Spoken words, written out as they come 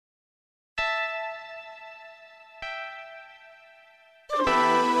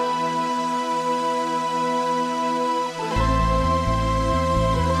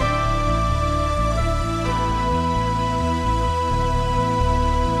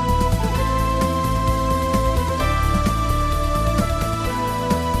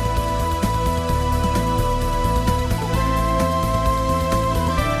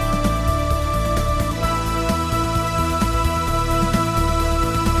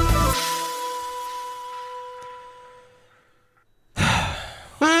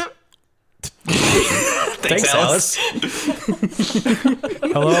Thanks, Alice.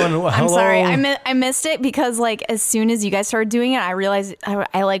 Hello and hello. I'm sorry, I missed it because like as soon as you guys started doing it, I realized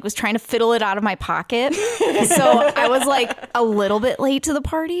I like was trying to fiddle it out of my pocket, so I was like a little bit late to the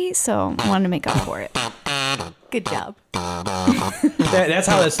party, so I wanted to make up for it. Good job. That's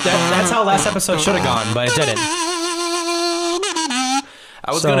how last episode should have gone, but it didn't.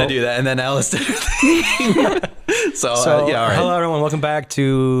 I was gonna do that, and then Alice did her thing. So yeah, all right. Hello everyone, welcome back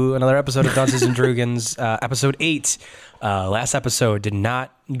to another episode of Dunces and Drugans, episode 8. Last episode did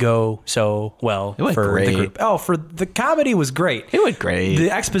not go so well for the group. Oh, for the comedy was great. It went great.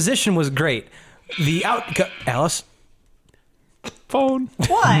 The exposition was great. Alice? Phone.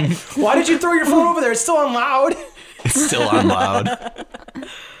 What? Why did you throw your phone over there? It's still on loud. It's still on loud.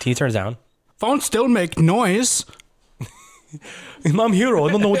 Can you turn it down? Phones still make noise. Mom Hero,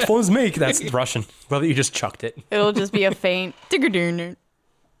 I don't know what phones make. That's Russian. Well, you just chucked it. It'll just be a faint Scooby-Doo-doo.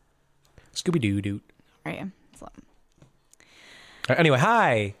 Right. Anyway,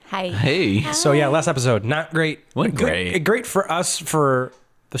 hi. Hi. Hey. So yeah, last episode, not great. Went great. Great for us for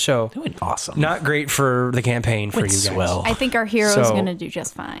the show. It went awesome. Not great for the campaign for you guys. Swell. I think our hero's going to do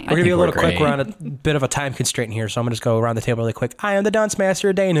just fine. We're going to be a little quick. great. We're on a bit of a time constraint here, so I'm going to just go around the table really quick. I am the Dunce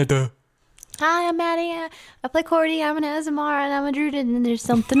Master, Dana. Hi, I'm Maddie. I play Cordy. I'm an Azamar, and I'm a Druid, and there's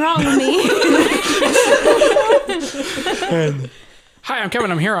something wrong with me. Hi, I'm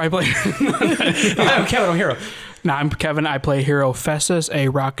Kevin. I'm Hero. I play. Hi, I'm Kevin. I'm Hero. No, I'm Kevin. I play Hero Festus, a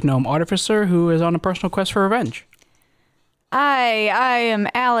rock gnome artificer who is on a personal quest for revenge. Hi, I am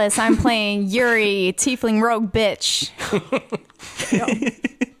Alice. I'm playing Yuri, tiefling rogue bitch.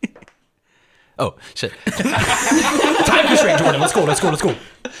 Oh shit. Time constraint, Jordan. Let's go.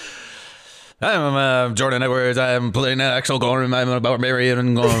 I'm Jordan Edwards. I'm playing Axel Gorham. I'm a barbarian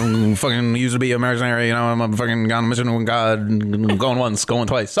and going fucking used to be a mercenary. You know, I'm a fucking on a mission with God. Going once, going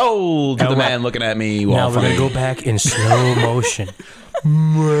twice. Sold to the man looking at me. Now we're going to go back in slow motion.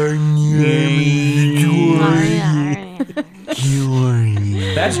 My name is Jordan.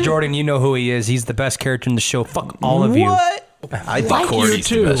 That's Jordan. You know who he is. He's the best character in the show. Fuck all of you. What? I think Cordy's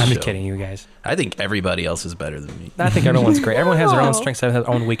the best I'm show. just kidding, you guys. I think everybody else is better than me. I think everyone's great. Everyone has their own strengths and their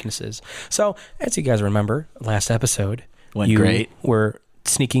own weaknesses. So, as you guys remember, last episode, Went great. Were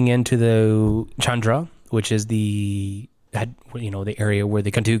sneaking into the Chandra, which is the area where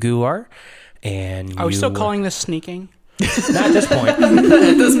the Kantugu are. And Are we still calling this sneaking? Not at this point. At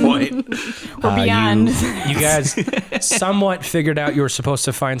this point, We're beyond. You guys somewhat figured out you were supposed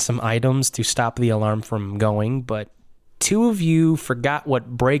to find some items to stop the alarm from going, but two of you forgot what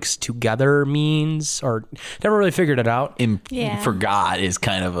breaks together means, or never really figured it out. Forgot is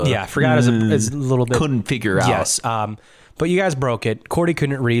kind of a... Forgot is a little bit... Couldn't figure out. Yes, but you guys broke it. Cordy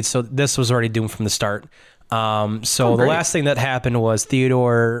couldn't read, so this was already doomed from the start. The last thing that happened was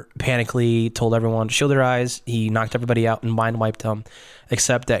Theodore panically told everyone to shield their eyes. He knocked everybody out and mind wiped them,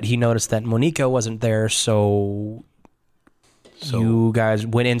 except that he noticed that Monica wasn't there, so you guys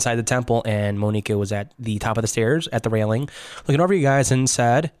went inside the temple, and Monica was at the top of the stairs at the railing, looking over you guys and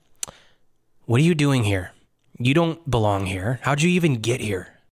said, "What are you doing here? You don't belong here. How'd you even get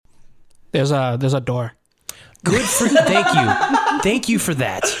here?" There's a door. Good for Thank you for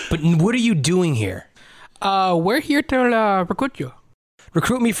that. But what are you doing here? We're here to recruit you.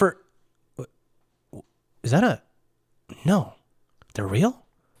 Recruit me for... Is that No. They're real?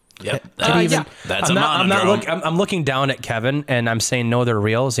 Yep. That's I'm a not monodrome. I'm looking down at Kevin, and I'm saying, no, they're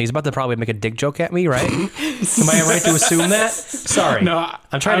real. So he's about to probably make a dick joke at me, right? Am I right to assume that? Sorry. No,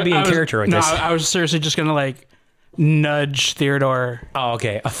 I'm trying to be in character with this. I was seriously just going to nudge Theodore. Oh,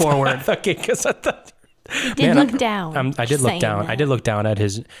 okay. Forward. Okay, because I thought... You did look down. I did look down. I did look down at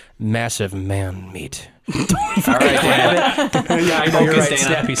his massive man meat. All right, Dana. Yeah, I know you're right.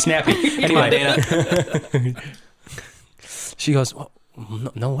 Dana. Snappy. Come on, Anyway, Dana. she goes, well,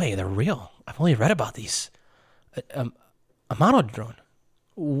 no way, they're real. I've only read about these. A monodrone.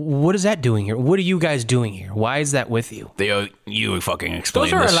 What is that doing here? What are you guys doing here? Why is that with you? You fucking explain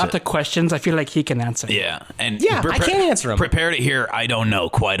Those are this a lot shit. of questions I feel like he can answer. Yeah, and I can't answer them. Prepared to hear, I don't know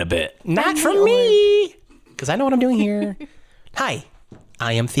quite a bit. Not from me, because I know what I'm doing here. Hi,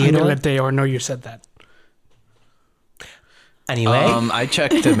 I am I'm Theodore. going to let Theodore know you said that. Anyway, I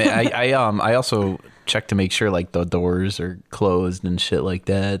checked to I also checked to make sure the doors are closed and shit like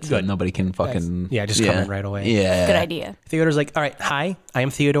that, so Good. nobody can fucking just come in right away. Yeah, Good idea. Theodore's like, all right, hi, I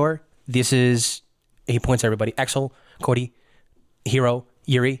am Theodore. This is, he points at everybody, Axel, Cody, Hero,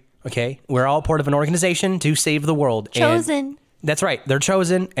 Yuri, okay? We're all part of an organization to save the world. Chosen. And that's right, they're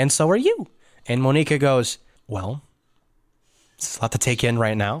chosen, and so are you. And Monica goes, well, it's a lot to take in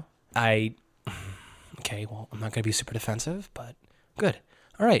right now. Okay, well, I'm not going to be super defensive, but good.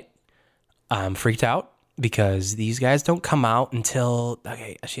 All right. I'm freaked out because these guys don't come out until...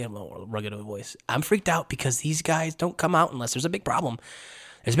 Okay, she had a little rugged voice. I'm freaked out because these guys don't come out unless there's a big problem.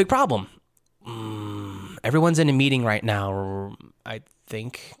 There's a big problem. Everyone's in a meeting right now, I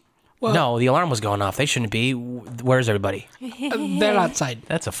think. Well, no, the alarm was going off. They shouldn't be. Where's everybody? They're outside.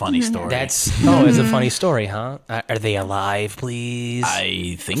 That's a funny story. It's a funny story, huh? Are they alive, please?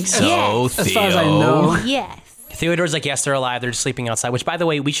 I think so, Yes. Theo. As far as I know. Yes. Theodore's like, yes, they're alive. They're just sleeping outside, which, by the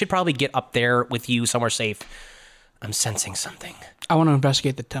way, we should probably get up there with you somewhere safe. I'm sensing something. I want to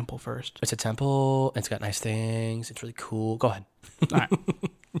investigate the temple first. It's a temple. It's got nice things. It's really cool. Go ahead. All right.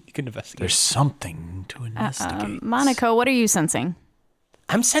 You can investigate. There's something to investigate. Monaco, what are you sensing?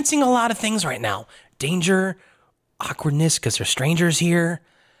 I'm sensing a lot of things right now. Danger, awkwardness because there's strangers here,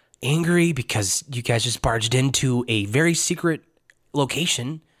 angry because you guys just barged into a very secret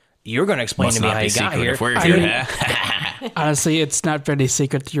location. You're going to explain to me how you got here. If we're here, Honestly, it's not very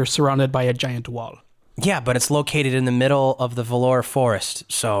secret. You're surrounded by a giant wall. Yeah, but it's located in the middle of the Valor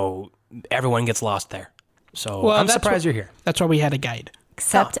Forest, so everyone gets lost there. So I'm surprised you're here. That's why we had a guide.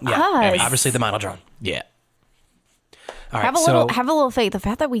 Except us. And obviously the model drone. Yeah. All right, Have a little faith. The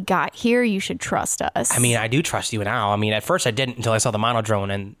fact that we got here, you should trust us. I mean, I do trust you now. I mean, at first I didn't until I saw the mono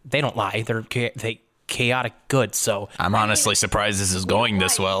drone, and they don't lie. They're chaotic good. So I'm honestly surprised this is going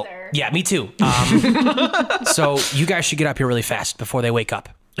this well. yeah, me too. So you guys should get up here really fast before they wake up.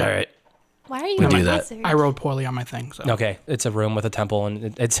 All right. Why are you We in do my that. desert? I rolled poorly on my thing. So. Okay, it's a room with a temple,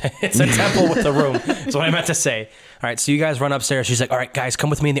 and it's a temple with a room. That's what I meant to say. All right, so you guys run upstairs. She's like, all right, guys, come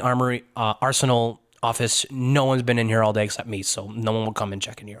with me in the armory, arsenal office. No one's been in here all day except me, so no one will come and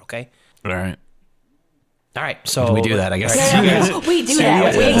check in here, okay? All right. All right, so... We do that, I guess. We do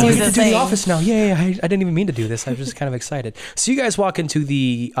that. We do We the get to do thing. the office now. Yeah, I didn't even mean to do this. I was just kind of excited. So you guys walk into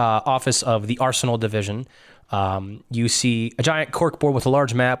the office of the Arsenal Division. You see a giant corkboard with a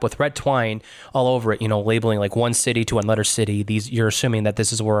large map with red twine all over it, labeling like one city to another city. You're assuming that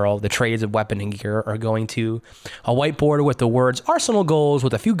this is where all the trades of weapon and gear are going to. A whiteboard with the words Arsenal goals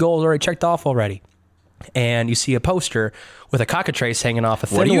with a few goals already checked off already. And you see a poster with a cockatrice hanging off a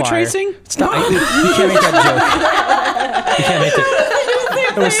thin wire. What are you tracing? It's not, you can't make that joke. You can't make it.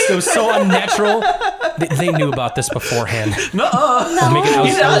 It was so unnatural. They knew about this beforehand. He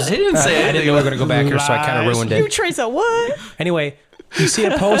didn't say I didn't know we were going to go back here, so I kind of ruined You it. trace a what? Anyway, you see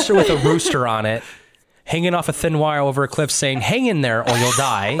a poster with a rooster on it, hanging off a thin wire over a cliff saying, hang in there or you'll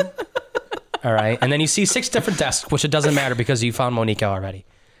die. All right. And then you see 6 different desks, which it doesn't matter because you found Monica already.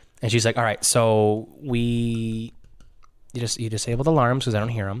 And she's like, all right, so you disabled alarms because I don't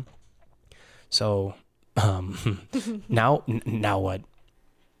hear them. So now what?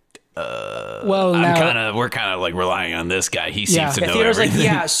 Well, We're kind of like relying on this guy. He seems to know Theodore's everything. like,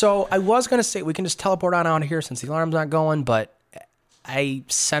 yeah, so I was going to say we can just teleport on out of here since the alarm's not going, but I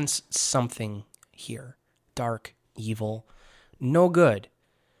sense something here. Dark, evil, no good.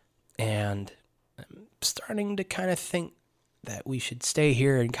 And I'm starting to kind of think that we should stay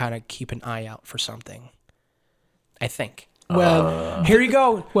here and kind of keep an eye out for something. I think. well, Here you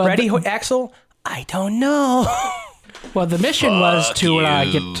go. well, Ready, Axel? I don't know. well, the mission was to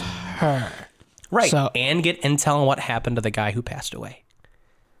you. get her. Right. So- and get intel on what happened to the guy who passed away.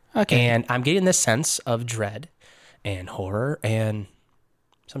 Okay. And I'm getting this sense of dread and horror and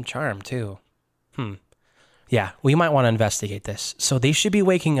some charm too. Yeah, we might want to investigate this. So they should be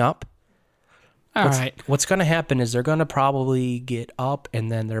waking up. All right. What's going to happen is they're going to probably get up and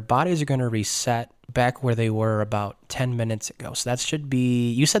then their bodies are going to reset back where they were about 10 minutes ago. So that should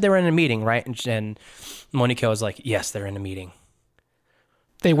be... You said they were in a meeting, right? And Monica was like, yes, they're in a meeting.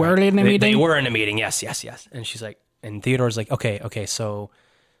 They were in a meeting? They were in a meeting, yes. And she's like... And Theodore's like, okay, so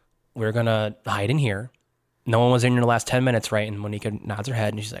we're going to hide in here. No one was in here the last 10 minutes, right? And Monica nods her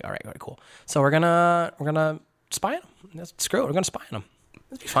head and she's like, all right, cool. So we're gonna spy on them. Screw it, we're going to spy on them.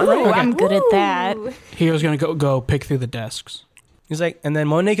 It'll be fine, right? Ooh, I'm good at that. He was going to go pick through the desks. He's like... And then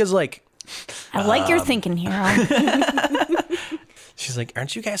Monica's like... I like your thinking, hero. She's like,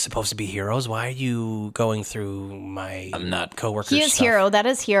 aren't you guys supposed to be heroes? Why are you going through my I'm not. coworker's He is stuff? hero. That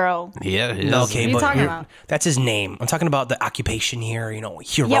is hero. Yeah, it is. Okay, What are you but talking about? that's his name. I'm talking about the occupation here,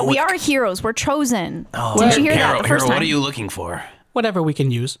 heroic. Yeah, we are heroes. We're chosen. Oh. Didn't you hear that Hero, the first time? what are you looking for? Whatever we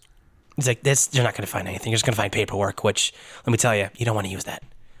can use. He's like, you're not going to find anything. You're just going to find paperwork, which, let me tell you, you don't want to use that.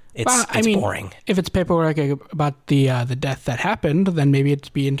 It's Well, boring. If it's paperwork about the death that happened, then maybe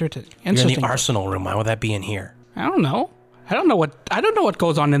it'd be interesting. You're in the arsenal room. Why would that be in here? I don't know. I don't know what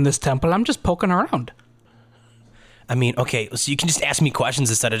goes on in this temple. I'm just poking around. I mean, okay, so you can just ask me questions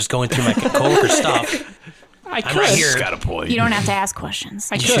instead of just going through my coworker stuff. I could. I'm right here. Got a point. You don't have to ask questions.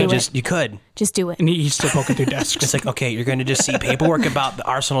 I Just could. do it. You could. Just do it. And he's still poking through desks. It's like, okay, you're going to just see paperwork about the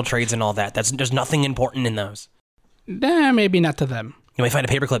arsenal trades and all that. There's nothing important in those. Nah, maybe not to them. You might find a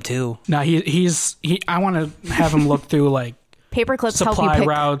paperclip too. No, I want to have him look through like Paper clips help you supply pick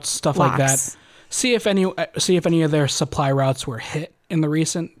routes, stuff locks. like that. See if any of their supply routes were hit in the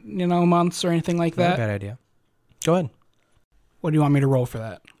recent months or anything like Not a that. bad idea. Go ahead. What do you want me to roll for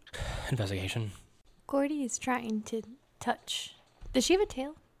that? Investigation. Gordy is trying to touch. Does she have a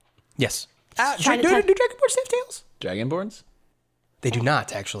tail? Yes. Do Do Dragonborns have tails? Dragonborns? They do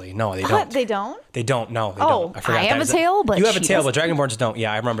not, actually. No, they don't. They don't? They don't. No, they Oh, don't. I forgot I have that. a tail, but you have a she tail, but doesn't. Dragonborns don't.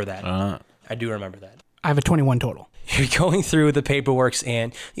 Yeah, I remember that. I do remember that. I have a 21 total. You're going through the paperworks,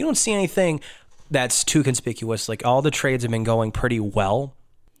 and you don't see anything that's too conspicuous. Like, all the trades have been going pretty well.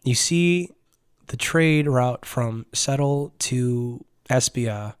 You see the trade route from Settle to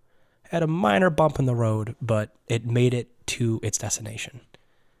Espia had a minor bump in the road, but it made it to its destination.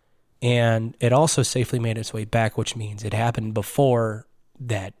 And it also safely made its way back, which means it happened before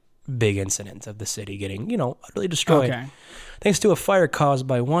that big incident of the city getting, utterly destroyed. Okay. Thanks to a fire caused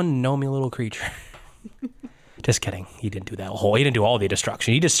by one gnomey little creature. Just kidding. He didn't do all the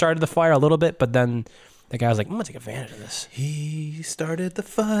destruction. He just started the fire a little bit, but then the guy was like, I'm going to take advantage of this. He started the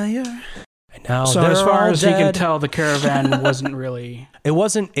fire. And now So they're as far all as he can dead. tell, the caravan wasn't really.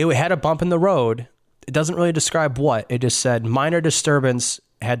 It had a bump in the road. It doesn't really describe what. It just said minor disturbance,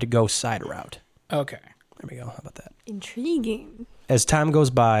 had to go side route. Okay. There we go. How about that? Intriguing. As time goes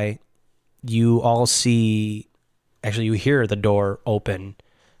by, you all see, actually you hear the door open,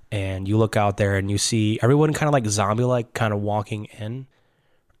 and you look out there and you see everyone kind of like zombie-like kind of walking in,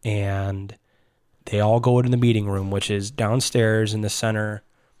 and they all go into the meeting room, which is downstairs in the center.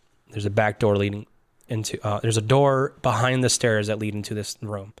 There's a back door leading into, there's a door behind the stairs that lead into this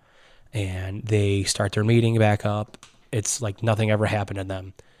room, and they start their meeting back up. It's like nothing ever happened to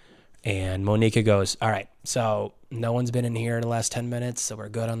them. And Monica goes, all right, so no one's been in here in the last 10 minutes, so we're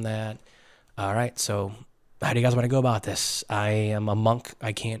good on that. All right, so how do you guys want to go about this? I am a monk.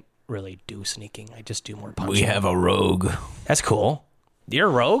 I can't really do sneaking. I just do more punching. We have a rogue. That's cool. You're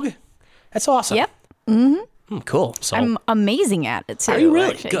a rogue? That's awesome. Yep. Cool. So I'm amazing at it too. are you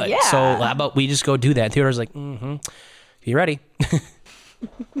really? actually. Good. Yeah. So how about we just go do that? Theodore's like, You ready?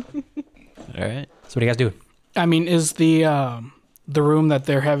 All right. So what do you guys do? I mean, is the room that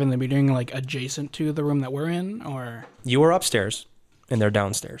they're having the meeting like adjacent to the room that we're in, or? You are upstairs, and they're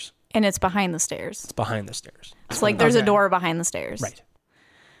downstairs. And it's behind the stairs. It's behind the stairs. It's like there's a Okay. door behind the stairs. Right.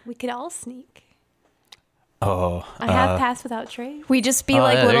 We could all sneak. Oh. I have passed without trace. We just be Oh,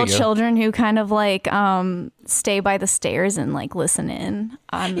 like yeah, there little you go. children who kind of like stay by the stairs and like listen in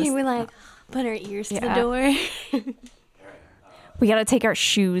on We this. were like, put our ears to the Yeah. door. We got to take our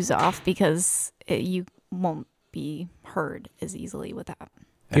shoes off because you won't be heard as easily with that.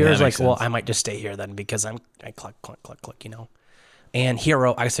 Hero's that like, makes well, sense. I might just stay here then because I click, And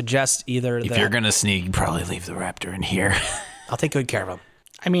Hero, I suggest either If you're going to sneak, you probably leave the raptor in here. I'll take good care of him.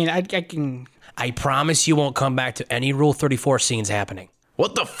 I mean, I can. I promise you won't come back to any Rule 34 scenes happening.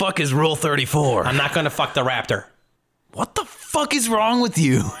 What the fuck is Rule 34? I'm not going to fuck the raptor. What the fuck is wrong with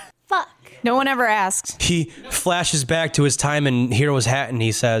you? Fuck. No one ever asked. He flashes back to his time in Hero's hat and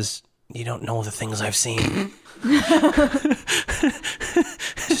he says, you don't know the things I've seen.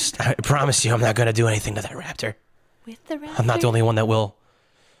 I promise you I'm not going to do anything to that raptor. With the raptor? I'm not the only one that will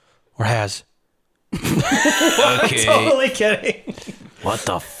or has. Okay. Totally kidding. What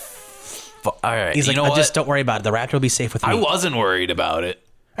the All right. He's you like, know oh, what? just don't worry about it. The raptor will be safe with me. I wasn't worried about it.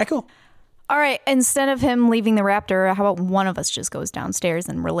 All right, cool. All right, instead of him leaving the raptor, how about one of us just goes downstairs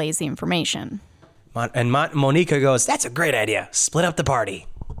and relays the information? Monica goes, that's a great idea. Split up the party.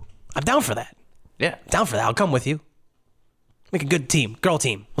 I'm down for that. Yeah. Down for that. I'll come with you. Make a good team. Girl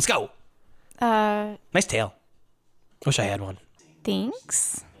team. Let's go. Nice tail. Wish I had one.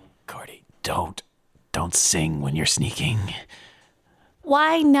 Thanks. Cordy, don't sing when you're sneaking.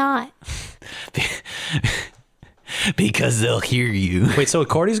 Why not? Because they'll hear you. Wait, so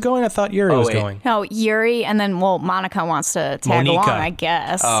Cordy's going? I thought Yuri was wait. going. No, Yuri, and then, Monica wants to tag Monica. along, I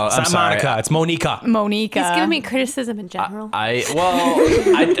guess. Oh, It's I'm not sorry. Monica. It's Monica. Monica. He's giving me criticism in general. I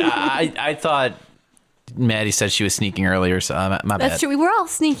thought Maddie said she was sneaking earlier, so my bad. That's true. We were all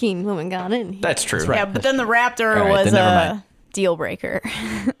sneaking when we got in here. That's true. Yeah, but then the raptor All right, was then never a mind. deal breaker.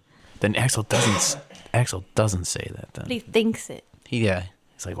 Then Axel doesn't say that then. But he thinks it. Yeah.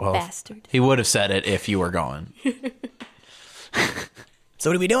 He's like, well, Bastard. he would have said it if you were going. So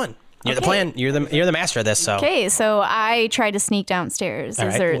what are we doing? You're the plan. You're the master of this. So Okay, so I tried to sneak downstairs. All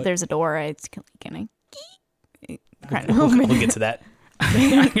right. There's a door. I kind of we'll get to that.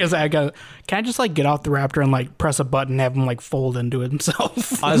 Because can I just like get off the raptor and like press a button and have him like fold into it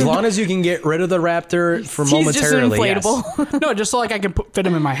himself? As long as you can get rid of the raptor for momentarily. He's just inflatable. No, just so like I can fit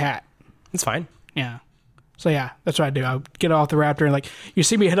him in my hat. It's fine. Yeah. So yeah, that's what I do. I'll get off the raptor and like you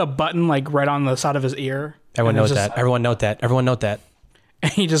see me hit a button like right on the side of his ear. Everyone note that. Everyone note that. Everyone note that.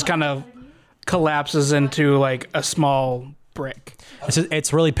 And he just kind of collapses into like a small brick.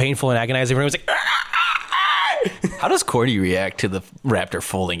 It's really painful and agonizing. Everyone's like, How does Cordy react to the raptor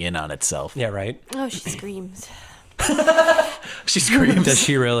folding in on itself? yeah, right. Oh, she screams. She screams. Does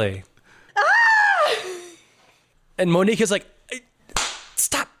she really? And Monique is like,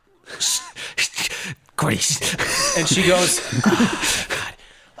 stop. Cordy. And she goes,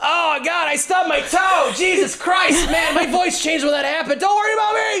 oh God, I stubbed my toe. Jesus Christ, man, my voice changed when that happened. Don't worry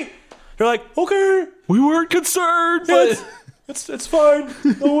about me. They're like, okay, We weren't concerned, but it's fine.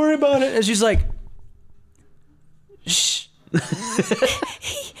 Don't worry about it. And she's like, shh.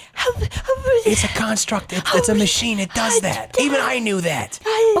 It's a construct. It's a machine. It does that. Even I knew that.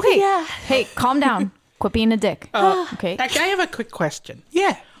 Okay. Yeah. Hey, calm down. Quit being a dick. Okay. Actually, I have a quick question.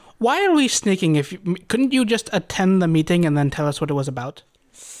 Yeah. Why are we sneaking? Couldn't you just attend the meeting and then tell us what it was about?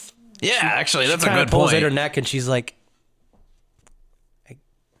 yeah, actually, that's a Kind of good pulls point. at her neck and she's like, I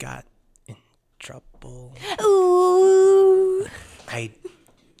got in trouble. Ooh.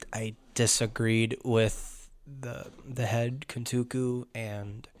 I disagreed with the head Kuntuku,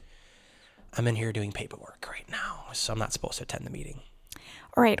 and I'm in here doing paperwork right now, so I'm not supposed to attend the meeting.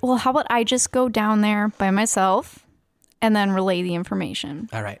 All right. Well, how about I just go down there by myself and then relay the information?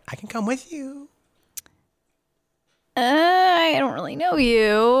 All right, I can come with you. I don't really know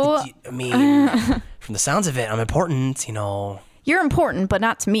you. I mean, from the sounds of it, I'm important, you know. You're important, but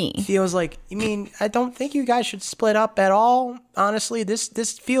not to me. Feels like, I mean, I don't think you guys should split up at all. Honestly, this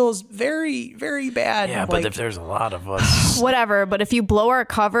feels very, very bad. Yeah, but like, if there's a lot of us. Whatever, but if you blow our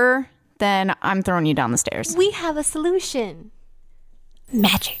cover, then I'm throwing you down the stairs. We have a solution.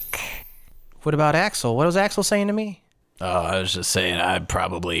 Magic. what about Axel? What was Axel saying to me? I was just saying I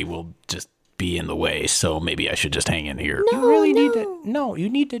probably will just be in the way, so maybe I should just hang in here. No, You really no. need to. No, you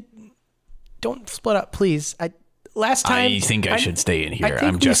need to. Don't split up, please. Last time. I think I should stay in I here. think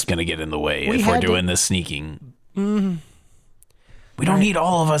I'm we just s- going to get in the way we if we're had to- doing this sneaking. We don't need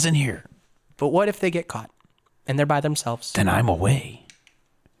all of us in here. But what if they get caught and they're by themselves? Then I'm away.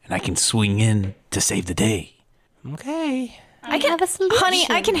 And I can swing in to save the day. Okay. I have a solution. Honey,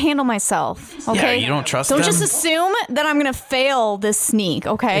 I can handle myself. Okay. Yeah, you don't trust Don't them? just assume that I'm gonna fail this sneak.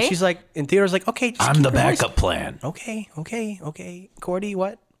 Okay. And she's like, and Theodore's like, okay. Just I'm keep the your voice- backup plan. Okay. Cordy,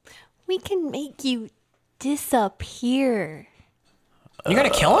 what? We can make you disappear. You're gonna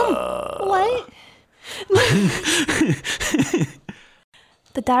kill him? What?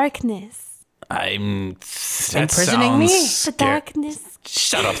 The darkness. I'm Imprisoning me? The darkness.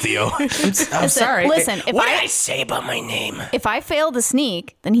 Shut up, Theo. I'm sorry. Listen, if what I- did I say about my name? if I fail the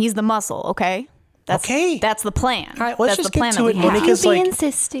sneak, then he's the muscle. Okay. That's, Okay. That's the plan. All right, let's that's just the plan get to that it. we have. Monica's You be like-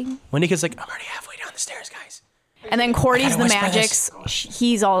 insisting. Monica's like, I'm already halfway down the stairs, guys. And then Cordy's I the gotta whisper magics.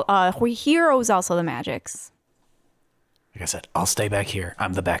 He's all. Hero's also the magics. Like I said, I'll stay back here.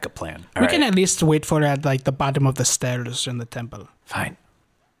 I'm the backup plan. All We right, can at least wait for her at like the bottom of the stairs in the temple. fine.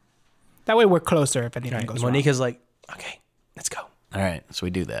 That way we're closer if anything Right. goes wrong. Monica's like, okay, let's go. All right, so we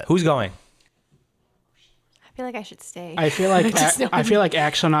do that. Who's going? I feel like I should stay. I feel like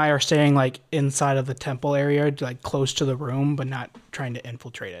Axel and I are staying like inside of the temple area, like close to the room, but not trying to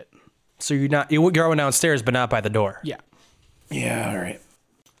infiltrate it. So you're going downstairs, but not by the door. Yeah. Yeah, all right.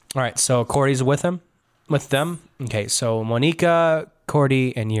 All right. So Cordy's with them. Okay. So Monica,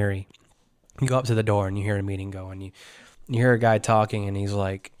 Cordy, and Yuri. You go up to the door and you hear a meeting go, and you hear a guy talking, and he's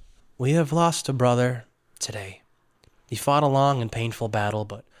like, "We have lost a brother today. He fought a long and painful battle,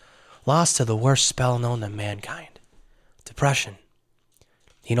 but lost to the worst spell known to mankind, depression.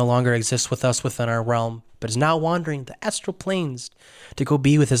 He no longer exists with us within our realm, but is now wandering the astral planes to go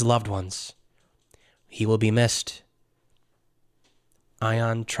be with his loved ones. He will be missed.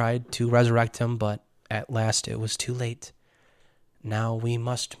 Ion tried to resurrect him, but at last it was too late. Now we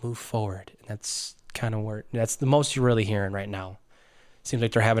must move forward." And that's kind of where, that's the most you're really hearing right now. Seems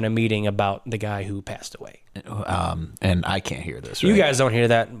like they're having a meeting about the guy who passed away. And I can't hear this, right? You guys don't hear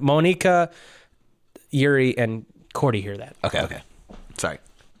that. Monica, Yuri, and Cordy hear that. Okay. Sorry.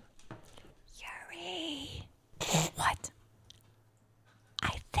 Yuri. What?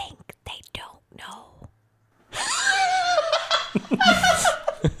 I think they don't know.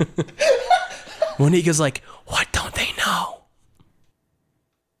 Monica's like, what don't they know?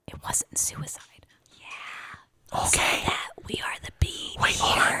 It wasn't suicide. Okay. That we are the being Wait,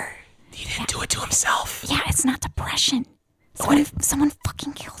 hold here. on. He didn't do it to himself. Yeah, it's not depression. Someone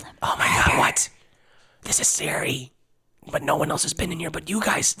fucking killed him. Oh my God, what? This is scary. But no one else has been in here but you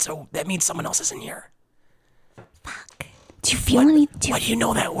guys, so that means someone else is in here. Fuck. Do you feel any? Why do you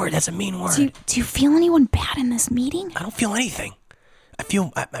know that word? That's a mean word. Do you feel anyone bad in this meeting? I don't feel anything.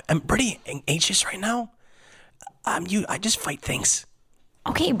 I'm pretty anxious right now. I just fight things.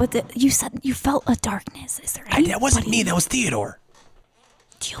 Okay, but you said you felt a darkness. Is there any? That wasn't me. That was Theodore.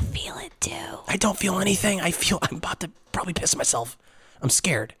 Do you feel it too? I don't feel anything. I'm about to probably piss myself. I'm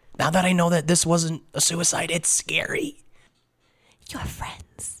scared. Now that I know that this wasn't a suicide, it's scary. You have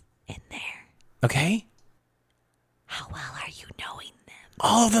friends in there. Okay? How well are you knowing them?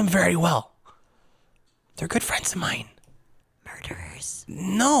 All of them very well. They're good friends of mine. Murderers.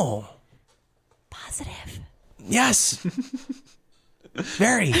 No. Positive. Yes.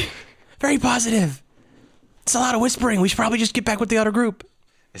 Very. Very positive. It's a lot of whispering. We should probably just get back with the other group.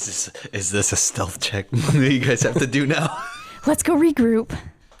 Is this a stealth check that you guys have to do now? Let's go regroup.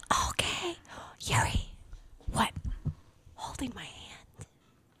 Okay. Yuri. What? Holding my hand.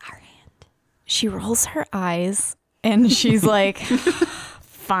 Our hand. She rolls her eyes and she's like,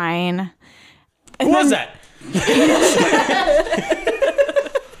 fine. Who was that?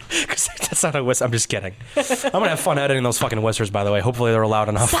 That's not a whisper. I'm just kidding. I'm going to have fun editing those fucking whispers, by the way. Hopefully they're loud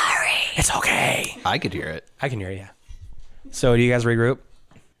enough. Sorry. It's okay. I could hear it. I can hear you. So do you guys regroup?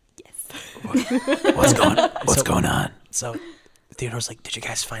 Yes. What's going on? So Theodore's like, did you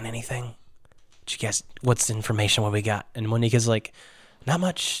guys find anything? What's the information, what we got? And Monica's like, not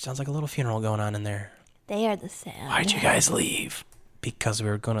much. Sounds like a little funeral going on in there. They are the same. Why'd you guys leave? Because we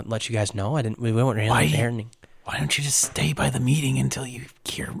were going to let you guys know. We weren't really hearing. Why don't you just stay by the meeting until you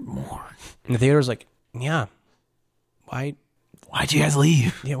hear more? And Theodore's like, yeah. Why'd you guys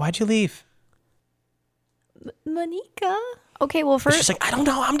leave? Yeah, why'd you leave? Monica? Okay, well, She's like, I don't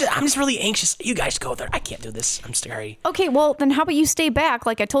know. I'm just really anxious. You guys go there. I can't do this. I'm scary. Okay, well, then how about you stay back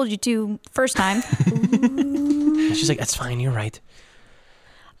like I told you to first time? And she's like, that's fine. You're right.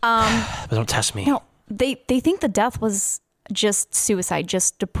 But don't test me. No, they think the death was just suicide,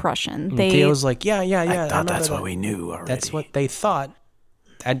 just depression. And Theo's like, yeah. I thought that's what we knew already. That's what they thought.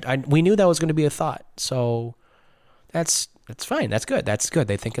 We knew that was going to be a thought. So that's fine. That's good.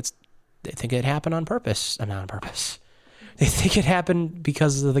 They think it happened on purpose. Not on purpose. They think it happened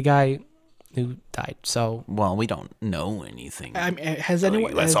because of the guy who died. So, well, we don't know anything. Has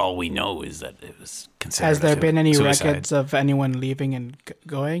anyone? That's all we know is that it was considered. Has there been any suicide. records of anyone leaving and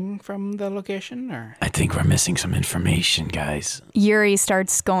going from the location? Or I think we're missing some information, guys. Yuri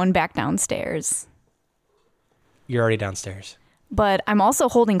starts going back downstairs. you're already downstairs. But I'm also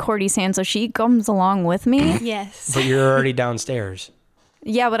holding Cordy's hand, so she comes along with me. Yes. But you're already downstairs.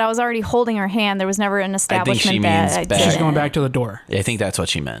 Yeah, but I was already holding her hand. There was never an establishment she that means I back. did she's it. going back to the door. I think that's what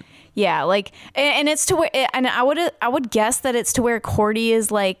she meant. Yeah, like, and it's to where, and I would guess that it's to where Cordy is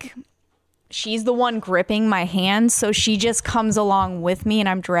like, she's the one gripping my hand, so she just comes along with me, and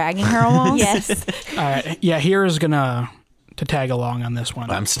I'm dragging her almost. Yes. Yeah, Hira's gonna to tag along on this one.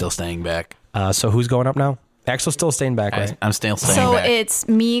 I'm still staying back. So who's going up now? Axel's still staying back, right? I'm still staying So back. it's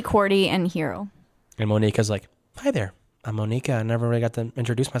me, Cordy, and Hero. And Monica's like, hi there. I'm Monica. I never really got to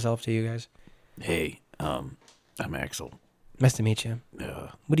introduce myself to you guys. Hey, I'm Axel. Nice to meet you.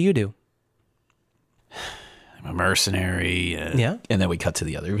 What do you do? I'm a mercenary. Yeah. And then we cut to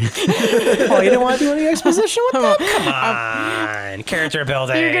the other. Oh, you didn't want to do any exposition with that? Come on. Character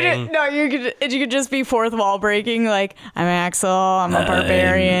building. It could just be fourth wall breaking. Like, I'm Axel. I'm a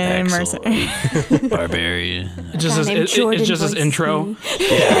barbarian, mercenary. Barbarian. It's just his intro.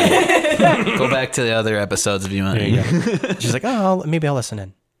 Go back to the other episodes if you want. There you go. She's like, oh, maybe I'll listen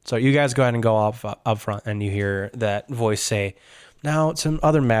in. So you guys go ahead and go up front, and you hear that voice say, now some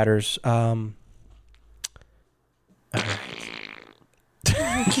other matters. The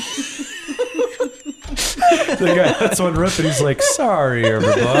guy that's one rip, and he's like, sorry,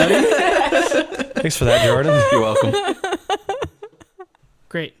 everybody. Thanks for that, Jordan. You're welcome.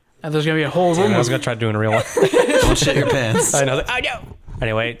 Great. And there's gonna be a whole room. I was gonna try doing a real one. Don't shit your pants. I know.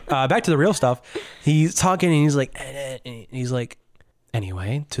 Anyway, back to the real stuff. He's talking, and he's like,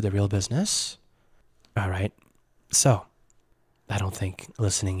 anyway, to the real business. All right. So, I don't think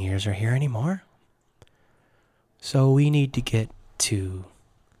listening ears are here anymore. So we need to get to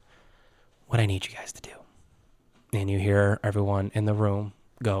what I need you guys to do. And you hear everyone in the room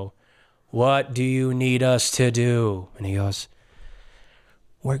go, what do you need us to do? And he goes,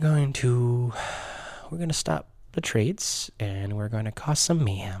 we're going to stop the trades, and we're going to cause some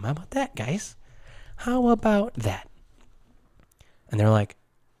mayhem. How about that, guys? How about that? And they're like,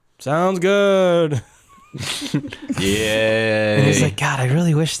 sounds good. Yeah. And he's like, God, I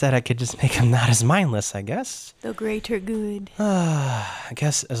really wish that I could just make him not as mindless, I guess. The greater good. I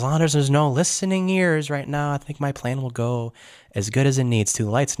guess as long as there's no listening ears right now, I think my plan will go as good as it needs to.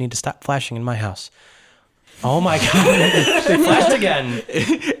 Lights need to stop flashing in my house. Oh my God. They flashed again.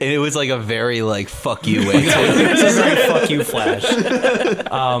 And it was like a very like fuck you way. This is like fuck you flash.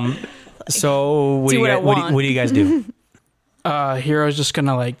 So what do you guys do? Hero's just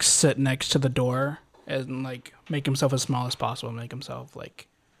gonna like sit next to the door and like make himself as small as possible, make himself like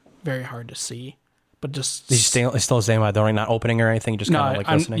very hard to see, but just He's still staying by the door, not opening or anything, just kind of like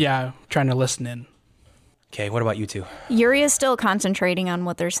listening? Yeah, trying to listen in. Okay, what about you two? Yuri is still concentrating on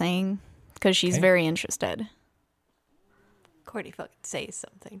what they're saying because she's very interested. Cordy fucking says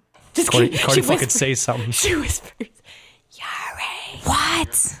something. Cordy fucking say something. She whispers, Yuri.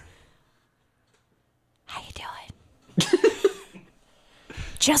 What? How you doing?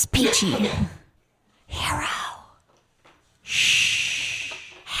 Just peachy. Hero. Shh.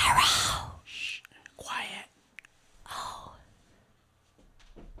 Hero. Quiet.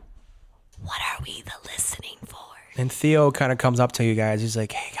 What are we the listening for? And Theo kind of comes up to you guys. He's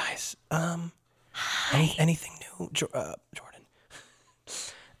like, "Hey guys, anything new, Jordan?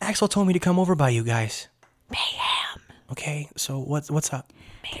 Axel told me to come over by you guys. Mayhem. Okay, so what's up?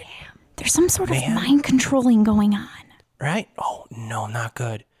 Mayhem. There's some sort of Mayhem? mind controlling going on. Right? Oh no, not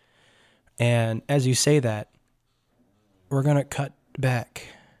good." And as you say that, we're gonna cut back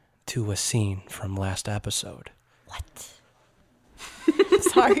to a scene from last episode. What?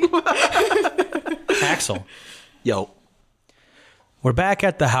 Sorry. Axel, Yo. we're back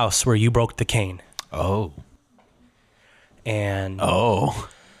at the house where you broke the cane. Oh. And Oh.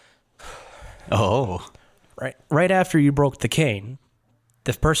 right after you broke the cane,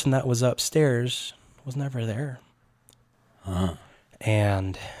 the person that was upstairs was never there. Huh.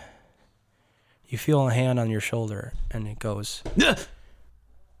 And you feel a hand on your shoulder, and it goes,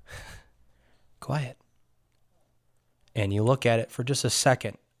 quiet. And you look at it for just a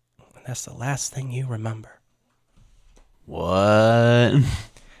second, and that's the last thing you remember. What?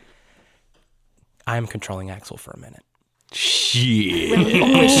 I'm controlling Axel for a minute. Shit.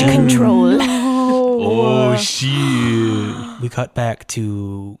 Wish control. Oh, shit. We cut back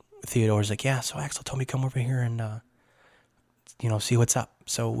to Theodore's like, yeah, so Axel told me to come over here and, see what's up.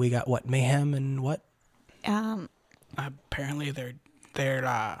 So we got what, mayhem and what? Apparently they're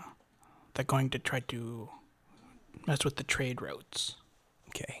going to try to mess with the trade routes.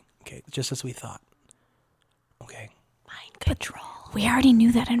 Okay, just as we thought. Okay. Mind control. We already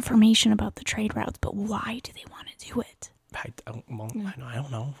knew that information about the trade routes, but why do they want to do it? I don't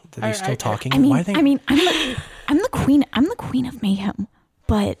know. Are they still talking? I'm Why are they? I'm the queen. I'm the queen of mayhem.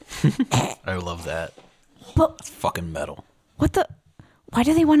 But I love that. but Fucking metal. what the? Why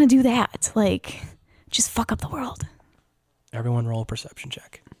do they want to do that? Like, just fuck up the world. Everyone roll a perception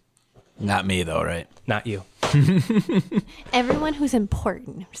check. Not me, though, right? Not you. Everyone who's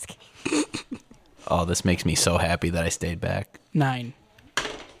important. I'm just kidding. Oh, this makes me so happy that I stayed back. 9.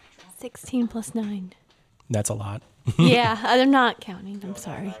 16 plus 9. That's a lot. Yeah, I'm not counting. I'm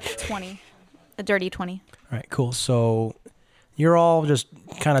sorry. 20, a dirty 20. All right, cool. So you're all just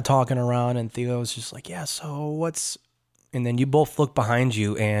kind of talking around, and Theo's just like, yeah, so what's... And then you both look behind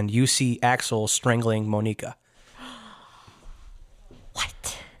you, and you see Axel strangling Monica.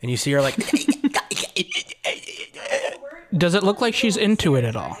 What? And you see her like... Does it look like she's into it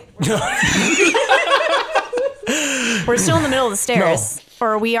at all? We're still in the middle of the stairs. Or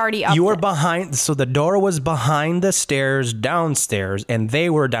are we already up? You were behind... So the door was behind the stairs downstairs, and they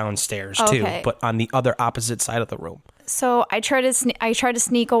were downstairs, too, Okay. but on the other opposite side of the room. So I try to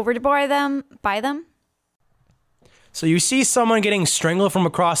sneak over to by them. So you see someone getting strangled from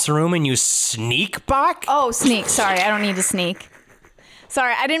across the room, and you sneak back? Oh, sneak. Sorry, I don't need to sneak.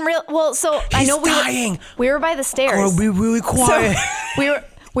 Sorry, I didn't real. Well, so I He's know dying. we were by the stairs. Oh, be really quiet. So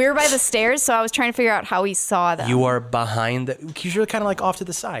we were by the stairs, so I was trying to figure out how he saw them. You are behind the... Because you're kind of like off to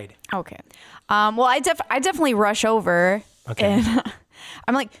the side. Okay. Well, I definitely rush over. Okay. And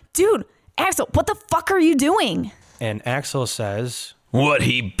I'm like, dude, Axel, what the fuck are you doing? And Axel says... What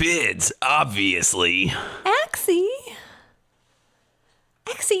he bids, obviously. Axie,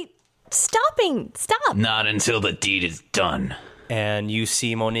 stop. Not until the deed is done. And you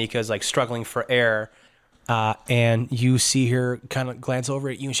see Monica's like struggling for air. And you see her kind of glance over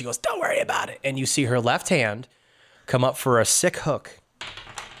at you, and she goes, don't worry about it. And you see her left hand come up for a sick hook.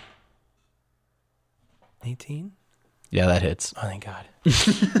 18? Yeah, that hits. Oh, thank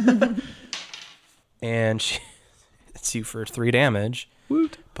God. And she hits you for 3 damage.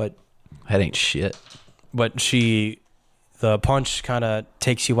 Woot. But That ain't shit. she The punch kind of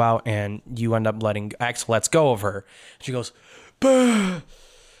takes you out, and you end up letting Axel lets go of her. She goes, bah!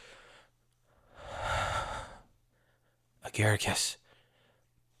 Agaricus.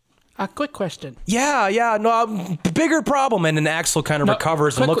 A quick question. Yeah, no, bigger problem. And then Axel kind of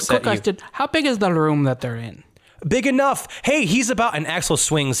recovers and looks at question. How big is the room that they're in? you. Big enough. Hey, he's about, and Axel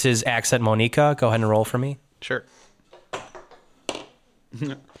swings his axe at Monica. Go ahead and roll for me. Sure.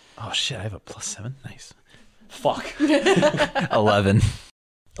 Oh shit! I have a +7. Nice. Fuck. 11.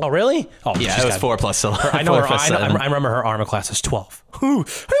 Oh, really? Oh, Yeah, it was 4 plus 11. I know. I remember her armor class is 12.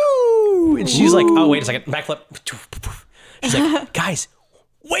 And she's like, oh, wait a second. Backflip. She's like, guys,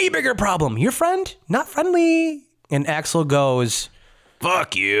 way bigger problem. Your friend, not friendly. And Axel goes,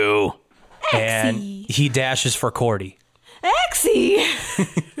 fuck you. And he dashes for Cordy. Axie!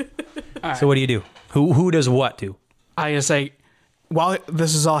 So what do you do? Who does what do? I just say, while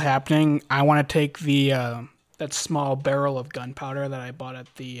this is all happening, I want to take the that small barrel of gunpowder that I bought at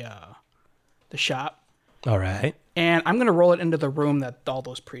the shop, All right. and I'm gonna roll it into the room that all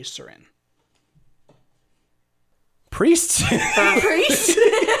those priests are in. Priests? Priest?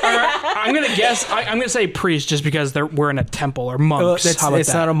 I'm gonna guess. I'm gonna say priest just because we're in a temple or monks. How about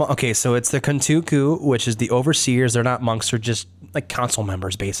it's that? not okay, so it's the Kuntuku, which is the overseers. They're not monks. They're just like council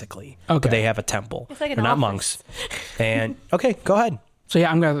members, basically. Okay. But they have a temple. It's like an They're not office. monks. And, okay, go ahead. So yeah,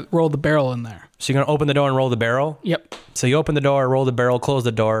 I'm gonna roll the barrel in there. So you're going to open the door and roll the barrel? Yep. So you open the door, roll the barrel, close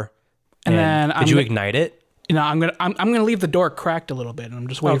the door. And then did I'm you gonna- ignite it? You know, I'm gonna leave the door cracked a little bit, and I'm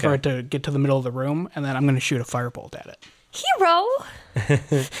just waiting for Okay. it to get to the middle of the room, and then I'm gonna shoot a firebolt at it. Hero.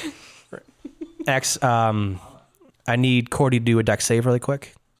 X, I need Cordy to do a dex save really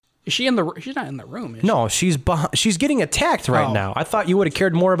quick. Is she in the? She's not in the room. Is she? No, she's getting attacked right Oh. now. I thought you would have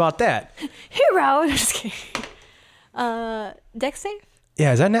cared more about that. Hero. I'm just kidding. Dex save?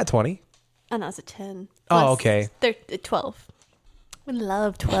 Yeah, is that nat 20? Oh, no, it's a 10. Oh, okay. 12. We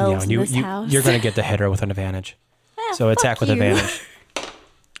love 12s in this house. You're going to get the hitter with an advantage. Ah, So attack fuck with you. advantage.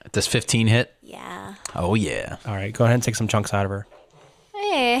 Does 15 hit? Yeah. Oh yeah. All right, go ahead and take some chunks out of her.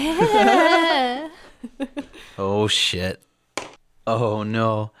 Hey. Oh shit. Oh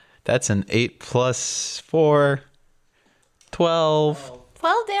no. That's an 8 plus 4. 12.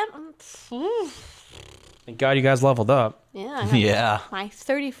 12 damn. Thank God you guys leveled up. Yeah. I got- Yeah. My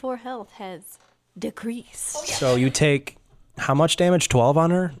 34 health has decreased. So you take how much damage? 12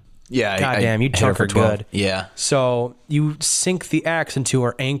 on her? Yeah. God damn, you hit chunk for her 12. good. Yeah. So you sink the axe into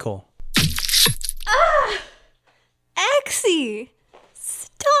her ankle. Axie!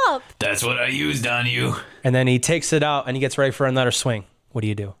 Stop! That's what I used on you. And then he takes it out and he gets ready for another swing. What do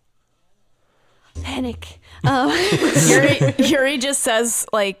you do? Panic. Yuri just says,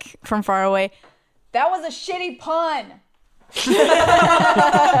 like, from far away, that was a shitty pun.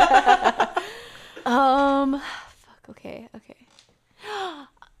 Fuck, okay.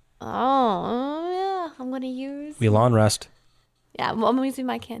 Oh, yeah, I'm gonna use... We long rest. Yeah, well, I'm using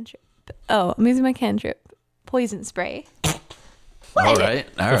my cantrip. Oh, I'm using my cantrip. Poison spray. All right.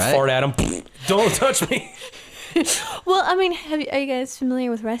 All right. Fart at him. Don't touch me. Well, I mean, are you guys familiar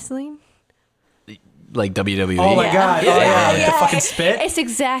with wrestling? Like WWE. Oh my God. Oh, yeah. Like the fucking spit. It's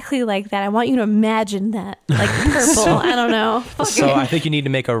exactly like that. I want you to imagine that. Like purple. I don't know. So I think you need to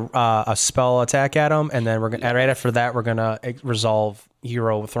make a spell attack at him, and then we're gonna right after that we're gonna resolve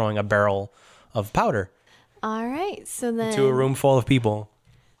Hero throwing a barrel of powder All right. So then to a room full of people.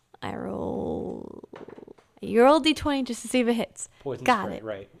 I roll your old d20 just to see if it hits. Poison Got spray, it.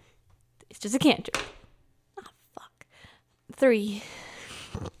 right? It's just a cantrip. Oh, fuck. 3.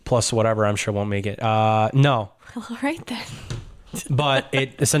 Plus whatever, I'm sure won't make it. No, All right then. but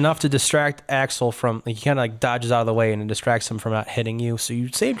it's enough to distract Axel from. He kind of like dodges out of the way and it distracts him from not hitting you. So you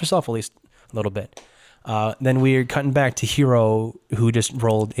saved yourself at least a little bit. Then we're cutting back to Hero, who just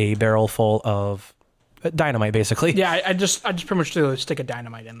rolled a barrel full of dynamite, basically. Yeah, I just pretty much do a stick of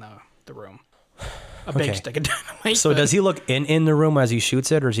dynamite in the room. A big Okay. stick of dynamite. So but does he look in the room as he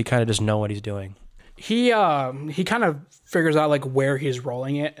shoots it, or does he kind of just know what he's doing? he kind of figures out like where he's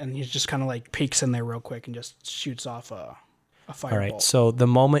rolling it, and he's just kind of like peeks in there real quick and just shoots off a firebolt. All right. So the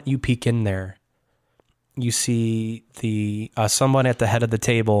moment you peek in there, you see the someone at the head of the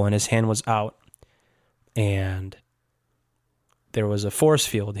table, and his hand was out, and there was a force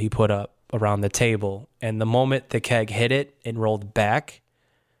field he put up around the table. And the moment the keg hit it, it rolled back.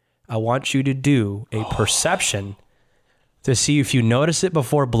 I want you to do a perception to see if you notice it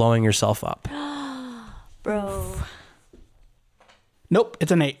before blowing yourself up. Bro. Nope,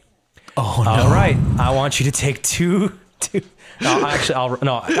 it's an 8. Oh no. All right. I want you to take two. No,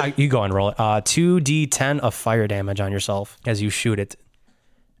 actually, you go and roll it. 2d10 of fire damage on yourself as you shoot it.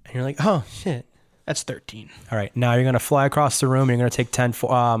 And you're like, oh, shit. That's 13. All right, now you're going to fly across the room. And you're going to take 10,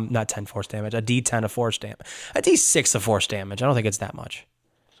 not 10 force damage, a D10 of force damage. A D6 of force damage. I don't think it's that much.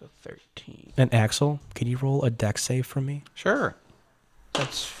 So 13. And Axel, can you roll a dex save for me? Sure.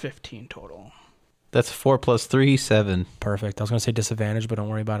 That's 15 total. That's 4 + 3, 7. Perfect. I was going to say disadvantage, but don't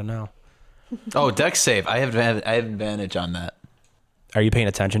worry about it now. Oh, dex save. I have advantage on that. Are you paying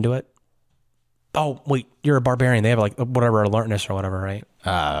attention to it? Oh, wait, you're a barbarian. They have like whatever alertness or whatever, right?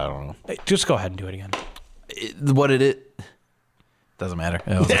 I don't know. Hey, just go ahead and do it again. What did it? Doesn't matter.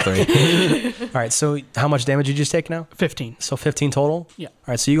 It was a 3. All right, so how much damage did you just take now? 15. So 15 total? Yeah. All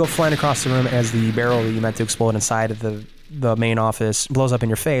right, so you go flying across the room as the barrel that you meant to explode inside of the main office blows up in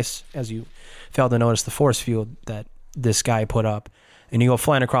your face as you fail to notice the force field that this guy put up. And you go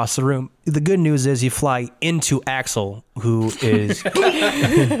flying across the room. The good news is you fly into Axel, who is...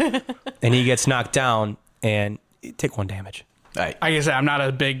 and he gets knocked down and take 1 damage. Like I said, I'm not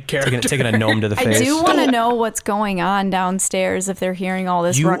a big character. Taking a gnome to the face. I do want to know what's going on downstairs if they're hearing all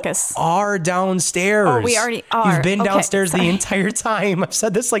this ruckus. You are downstairs. Oh, we already are. You've been downstairs sorry. the entire time. I've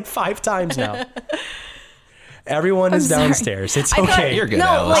said this like 5 times now. Everyone is downstairs. It's okay. You're good, No,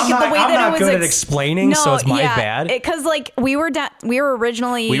 Alice. like the way I'm that not it was good at explaining, so it's my bad. Because like we were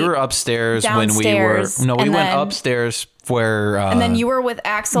originally We were upstairs when we downstairs, were. No, we and went then- upstairs where. and then you were with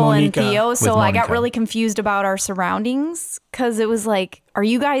Axel Monica. and Theo, so I got Monica. really confused about our surroundings because it was like, are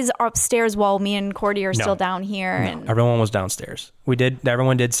you guys upstairs while me and Cordy are still down here? No, And everyone was downstairs.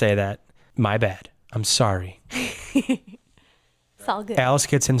 Everyone did say that. My bad. I'm sorry. It's all good. Alice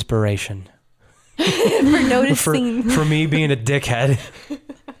gets inspiration For noticing. for me being a dickhead.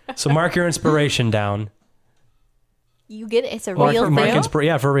 So mark your inspiration down. You get it. It's a Mark real thing.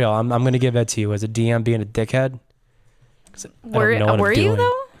 yeah, for real. I'm going to give that to you as a DM being a dickhead. 'Cause I don't Were- know what I'm were you, doing.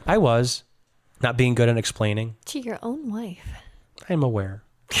 though? I was. Not being good at explaining. To your own wife. I'm aware.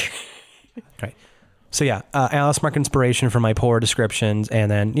 Right. So yeah, Alice, mark inspiration for my poor descriptions, and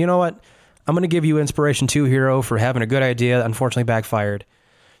then you know what? I'm gonna give you inspiration too, hero, for having a good idea. Unfortunately, backfired.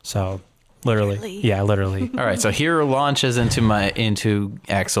 So, literally. Yeah, literally. All right, so Hero launches into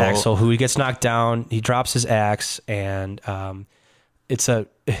Axel. Axel, who gets knocked down, he drops his axe, and it's a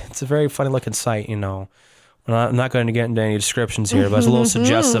very funny looking sight. You know, I'm not going to get into any descriptions here, but it's a little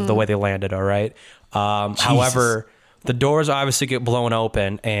suggestive the way they landed. All right. However, the doors obviously get blown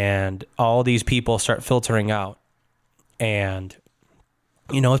open, and all these people start filtering out, and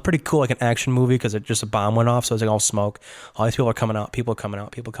you know, it's pretty cool, like an action movie, because it just a bomb went off, so it's like all smoke. All these people are coming out, people coming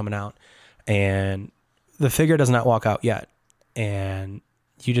out, and the figure does not walk out yet. And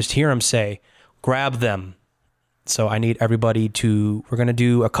you just hear him say, "Grab them." So I need everybody we're going to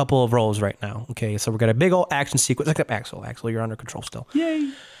do a couple of rolls right now. Okay, so we're going to big old action sequence. Look up Axel, you're under control still.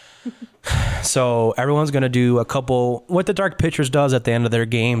 Yay. So everyone's going to do a couple. What the Dark Pictures does at the end of their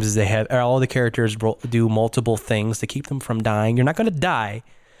games is they have all the characters do multiple things to keep them from dying. You're not going to die.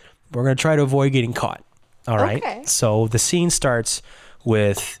 We're going to try to avoid getting caught. All right. Okay. So the scene starts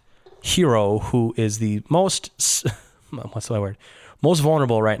with Hero, who is the most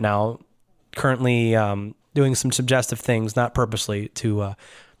vulnerable right now, currently doing some suggestive things, not purposely, to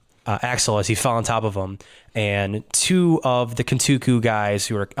Axel as he fell on top of him. And 2 of the Kentuku guys,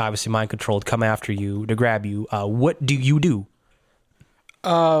 who are obviously mind controlled, come after you to grab you. What do you do?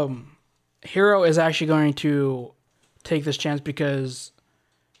 Hero is actually going to take this chance because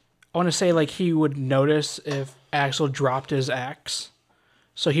I want to say like he would notice if Axel dropped his axe.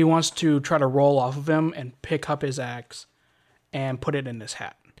 So he wants to try to roll off of him and pick up his axe and put it in his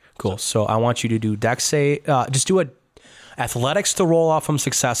hat. Cool. So I want you to do dex save. Just do a athletics to roll off him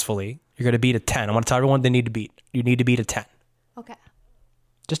successfully. You're going to beat a 10. I want to tell everyone they need to beat. You need to beat a 10. Okay.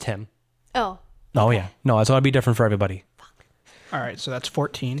 Just him. Oh. Oh, yeah. No, it's going to be different for everybody. All right, so that's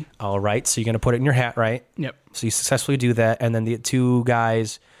 14. All right. So you're going to put it in your hat, right? Yep. So you successfully do that. And then the 2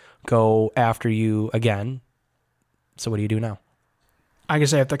 guys go after you again. So what do you do now? I can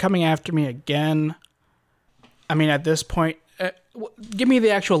say if they're coming after me again, I mean, at this point, give me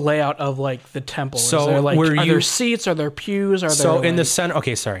the actual layout of like the temple. So is there, like, were are you- there seats? Are there pews? Are there So in the like- center,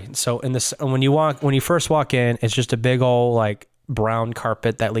 okay, sorry. So when you first walk in, it's just a big old like brown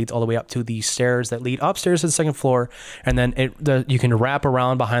carpet that leads all the way up to the stairs that lead upstairs to the second floor, and then you can wrap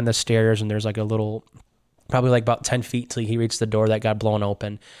around behind the stairs, and there's like a little, probably like about 10 feet till he reached the door that got blown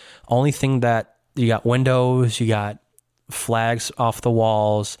open. Only thing that you got windows, you got flags off the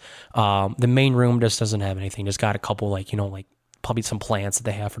walls. The main room just doesn't have anything. Just got a couple like probably some plants that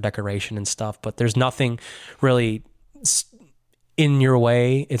they have for decoration and stuff, but there's nothing really in your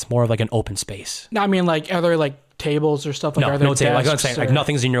way. It's more of like an open space. No, I mean, like, are there like tables or stuff? Like, No, are there no table. Like I'm desks saying, like or-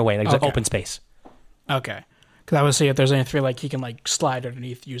 nothing's in your way. Like it's Okay. an open space. Okay. Because I would say if there's anything like he can like slide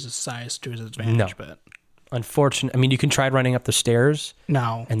underneath, use his size to his advantage. No. But Unfortunate. I mean, you can try running up the stairs,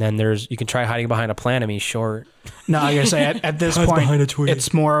 no, and then you can try hiding behind a plant. I mean, short. no. Like I say, at this Hides point, behind a tree.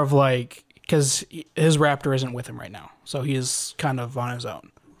 it's more of like because his raptor isn't with him right now, so he's kind of on his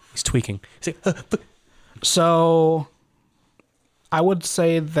own. He's tweaking. He's like, So I would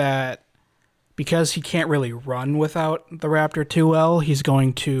say that because he can't really run without the raptor too well, he's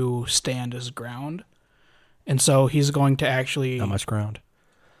going to stand his ground. And so he's going to actually... not much ground.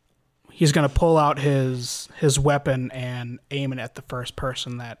 He's going to pull out his weapon and aim it at the first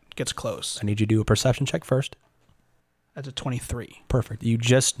person that gets close. I need you to do a perception check first. That's a 23. Perfect. You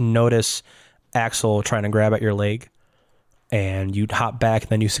just notice Axel trying to grab at your leg, and you hop back, and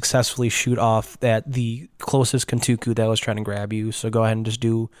then you successfully shoot off at the closest Kentuku that was trying to grab you. So go ahead and just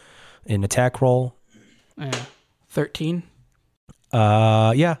do an attack roll. 13.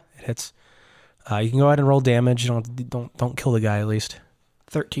 Yeah, it hits. You can go ahead and roll damage. Don't kill the guy at least.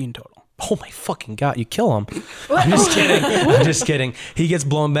 13 total. Oh my fucking god! You kill him. I'm just kidding. I'm just kidding. He gets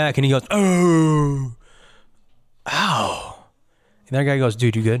blown back, and he goes, "Oh, ow!" And that guy goes,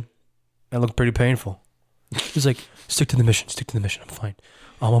 "Dude, you good? That looked pretty painful." He's like, "Stick to the mission. Stick to the mission. I'm fine.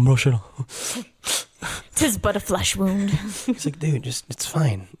 I'm rushing." 'Tis but a flesh wound. He's like, "Dude, it's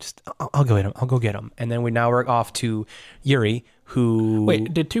fine. Just I'll go get him. I'll go get him." And then we're off to Yuri, who...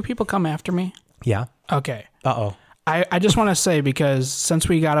 Wait, did two people come after me? Yeah. Okay. Uh-oh. I just want to say, because since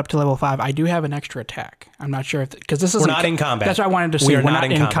we got up to level 5, I do have an extra attack. I'm not sure if... Because this is... We're not in combat. That's what I wanted to see. We are We're not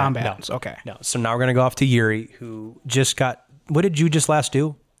in combat. No. Okay. No. So now we're going to go off to Yuri, who just got... What did you just last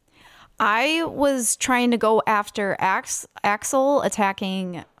do? I was trying to go after Axel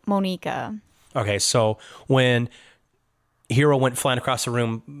attacking Monica. Okay, so when Hero went flying across the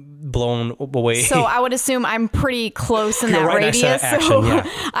room, blown away... So I would assume I'm pretty close in You're that right next to radius. that action, so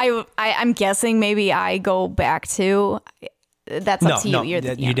yeah. I'm guessing maybe I go back too. That's up to you. No, You're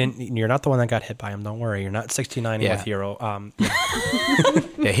you didn't. You're not the one that got hit by him. Don't worry. You're not 69 Yeah. with Hero.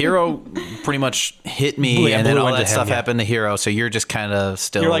 Yeah, Hero pretty much hit me, Blew and then all into that him, stuff yeah. happened to Hero. So you're just kind of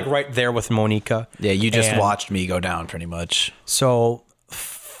still. You're like right there with Monica. Yeah, you just And watched me go down pretty much. So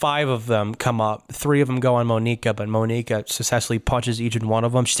 5 of them come up. 3 of them go on Monica, but Monica successfully punches each and one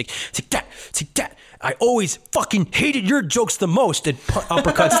of them. She's like, take that. I always fucking hated your jokes the most. And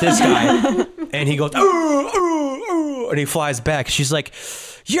uppercuts this guy. And he goes, ooh, and he flies back. She's like,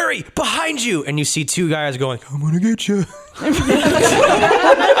 Yuri, behind you. And you see 2 guys going, I'm going to get you.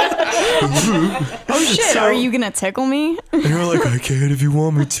 Oh shit, are you going to tickle me? And you're like, I can if you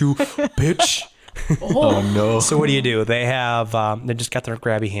want me to, bitch. Oh no! So what do? They have, they just got their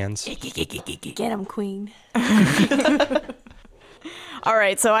grabby hands. Get him, queen. All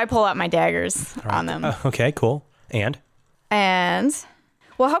right, so I pull out my daggers on them. Okay, cool. And?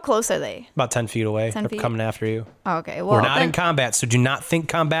 Well, how close are they? About 10 feet away. 10 They're feet? coming after you. Okay, well, We're not in combat, so do not think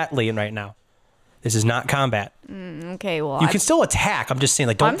combatly right now. This is not combat. Okay, well, You can still attack. I'm just saying,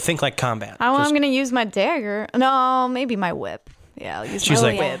 like, don't think like combat. I'm Just- going to use my dagger. No, maybe my whip. Yeah, I'll use she's my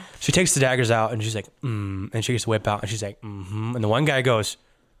like, whip. she takes the daggers out, and she's like, and she gets the whip out, and she's like, And the one guy goes,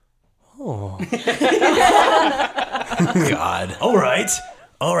 oh. God. All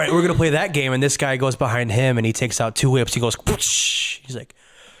right, we're going to play that game. And this guy goes behind him, and he takes out 2 whips. He goes, whoosh. He's like,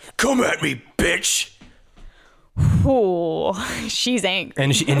 come at me, bitch. Ooh, she's angry.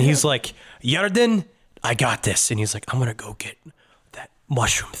 And he's like, Yarden, I got this. And he's like, I'm going to go get that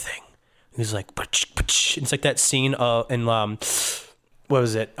mushroom thing. He's like, it's like that scene in, what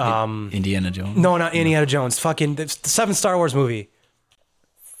was it? Indiana Jones. No, not Indiana Jones. Fucking the 7th Star Wars movie.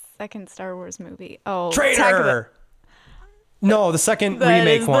 Second Star Wars movie. Oh, Traitor. No, the second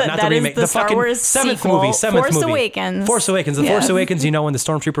remake one, not the remake. The fucking Star Wars 7th sequel, movie. 7th Force movie. Awakens. Force Awakens. The Yes. Force Awakens, you know, when the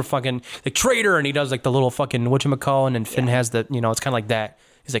stormtrooper fucking, like, traitor, and he does, like, the little fucking whatchamacallit, and Finn has the, you know, it's kind of like that.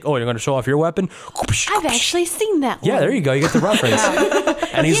 He's like, oh, you're going to show off your weapon? I've actually seen that one. Yeah, there you go. You get the reference.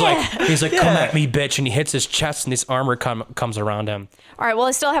 And he's like, come at me, bitch. And he hits his chest, and this armor comes around him. All right, well,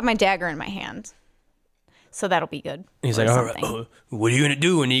 I still have my dagger in my hand. So that'll be good. And he's or like, all something. right, what are you going to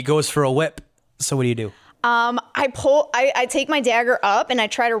do? And he goes for a whip. So what do you do? I take my dagger up and I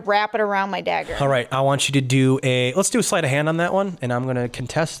try to wrap it around my dagger. All right, I want you to do let's do a sleight of hand on that one, and I'm going to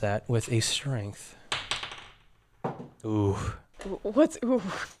contest that with a strength. Ooh. What's ooh?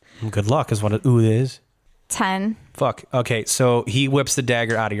 Good luck is what an ooh is. 10. Fuck. Okay, so he whips the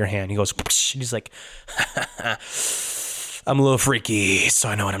dagger out of your hand. He goes, and he's like, I'm a little freaky, so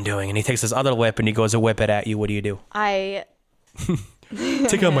I know what I'm doing. And he takes his other whip and he goes to whip it at you. What do you do? I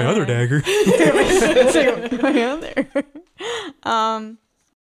Take out my other dagger.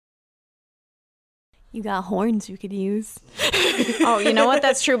 You got horns you could use. Oh, you know what?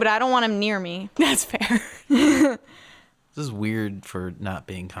 That's true, but I don't want him near me. That's fair. This is weird for not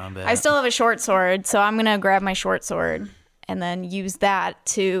being combat. I still have a short sword, so I'm gonna grab my short sword and then use that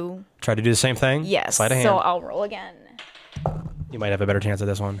to. Try to do the same thing? Yes. Sleight of hand. So I'll roll again. You might have a better chance at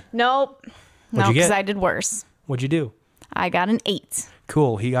this one. Nope. What'd No, you get? because I did worse. What'd you do? I got an 8.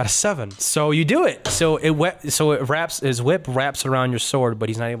 Cool. He got a 7. So you do it. So it wraps his whip wraps around your sword, but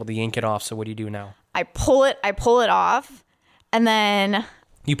he's not able to yank it off. So what do you do now? I pull it off, and then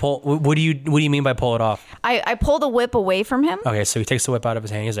You pull. What do you mean by pull it off? I pull the whip away from him, Okay, so he takes the whip out of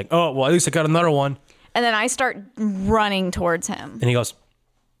his hand. He's like, oh well, at least I got another one. and then I start running towards him. And he goes,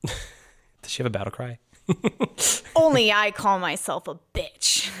 does she have a battle cry? Only I call myself a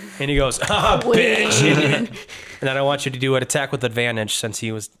bitch. And he goes, ah, bitch. And then I want you to do an attack with advantage since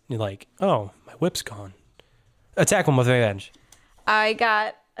he was like, oh, my whip's gone. Attack him with advantage. I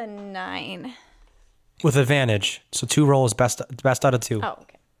got a 9. With advantage. So 2 rolls, best out of 2. Oh,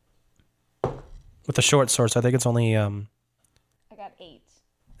 okay. With the short sword, so I think it's only, I got 8.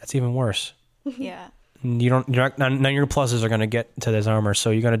 that's even worse. Yeah. You're not, none of your pluses are going to get to this armor, so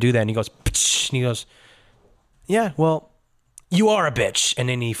you're going to do that. And he goes, "Psh," and he goes, yeah, well, you are a bitch. And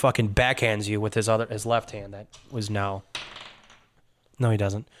then he fucking backhands you with his left hand that was now. No, he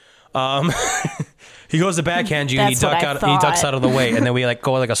doesn't. He goes to backhand you and he ducks out of the way. And then we like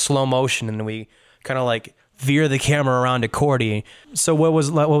go like a slow motion and then we kind of like veer the camera around to Cordy. So what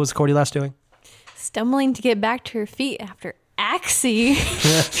was Cordy last doing? Stumbling to get back to her feet after Axie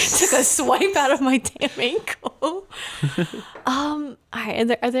took a swipe out of my damn ankle. All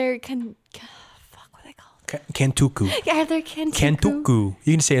right, are there fuck, what are they called? Kentuku. Yeah, are there Kentuku? Kentuku.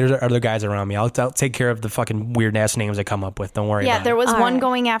 You can say there's other guys around me. I'll take care of the fucking weird ass names I come up with. Don't worry. Yeah, about there it. was All one right.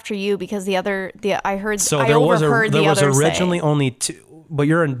 going after you because I heard. So I there was overheard there the was other originally say. only 2. But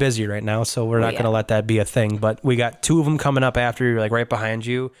you're in busy right now, so we're not yeah. going to let that be a thing. But we got 2 of them coming up after you, like right behind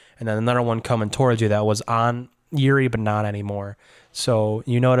you, and then another one coming towards you that was on Yuri, but not anymore. So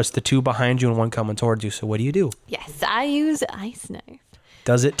you notice the 2 behind you and one coming towards you. So what do you do? Yes, I use ice knife.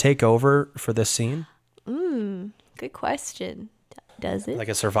 Does it take over for this scene? Good question. Does it? Like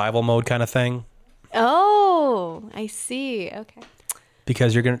a survival mode kind of thing? Oh, I see. Okay.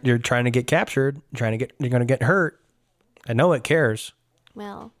 Because you're trying to get captured, you're going to get hurt. I know it cares.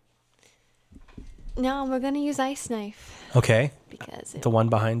 Well, no, we're gonna use ice knife Okay. because The one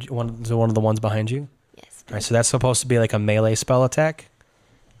behind you, one of the ones behind you. yes, All right, so that's supposed to be like a melee spell attack.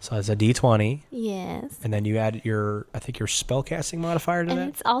 So it's a D20, yes, and then you add your spell casting modifier to and that.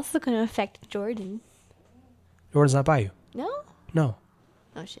 it's also gonna affect Jordan. Jordan's not by you. No, No.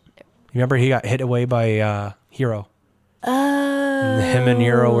 oh shit. You remember he got hit away by Hero. Oh, Him and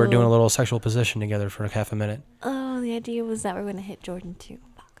Hero were doing a little sexual position together for like half a minute. oh, the idea was that we're gonna hit Jordan too.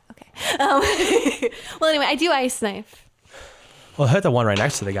 Fuck. Okay. Well, anyway, I do ice knife. Well, hit the one right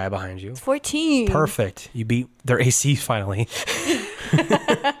next to the guy behind you. 14. Perfect. You beat their AC finally.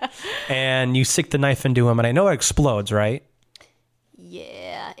 And you stick the knife into him, and I know it explodes, right?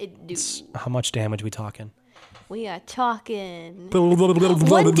 Yeah, it do. How much damage we talking? We are talking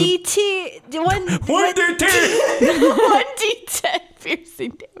 1d10. 1d10. 1d10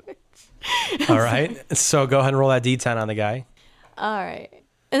 piercing damage. All right. So go ahead and roll that d10 on the guy. All right.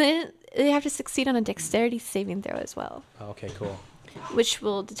 And then they have to succeed on a dexterity saving throw as well, Okay, cool. which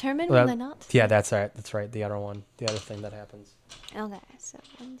will determine Well, whether or not. Yeah, that's right. That's right. The other one. The other thing that happens. Okay, so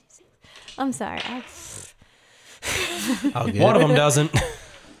 1d6. I'm sorry. One of them doesn't.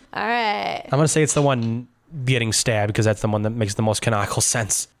 All right. I'm going to say it's the one getting stabbed because that's the one that makes the most canonical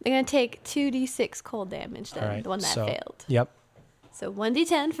sense. They're going to take 2d6 cold damage then, All right. the one that so, failed. Yep. So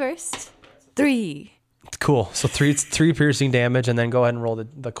 1d10 first. 3. Cool. So three piercing damage, and then go ahead and roll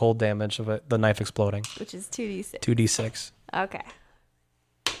the cold damage of it, the knife exploding. Which is 2d6. 2d6. Okay.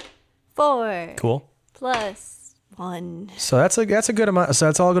 4. Cool. Plus 1. So that's a good amount. So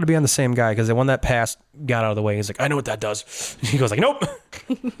that's all going to be on the same guy because the one that passed got out of the way. He's like, I know what that does. He goes like, nope.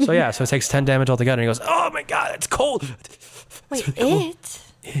 So yeah, so it takes 10 damage altogether. And he goes, oh my god, it's cold. Wait, really cool.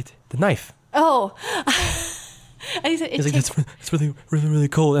 it? The knife. Oh. I said He's like, it's really, really, really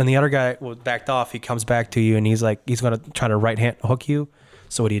cold. And the other guy backed off. He comes back to you and he's like, he's going to try to right hand hook you.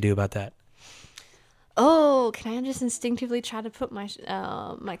 So what do you do about that? Oh, can I just instinctively try to put my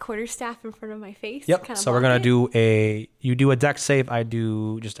my quarterstaff in front of my face? Yep. Kinda So we're block going it? to you do a dex save. I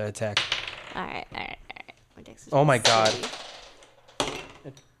do just an attack. All right. My dex is Oh my god.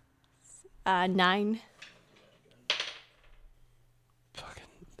 9.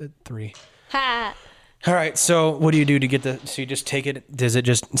 Fucking 3. Ha! All right, so what do you do to get so you just take it, does it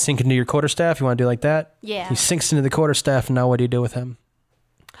just sink into your quarterstaff? You want to do it like that? Yeah. He sinks into the quarterstaff, and now what do you do with him?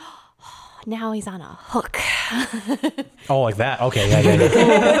 now he's on a hook. Oh, like that. Okay,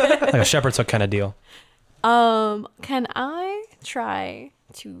 yeah. Like a shepherd's hook kind of deal. Can I try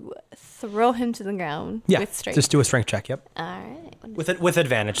to throw him to the ground Yeah, with strength? just do a strength check. Yep, All right. with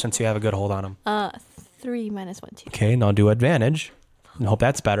advantage since you have a good hold on him. 3 minus 1, 2. Okay, now do advantage. And hope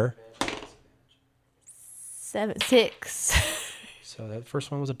that's better. 7, 6. So that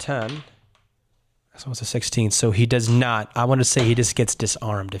first one was a 10. This one was a 16. So he does not. I want to say he just gets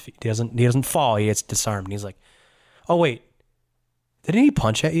disarmed. If he doesn't fall, he gets disarmed. And he's like, "Oh wait, didn't he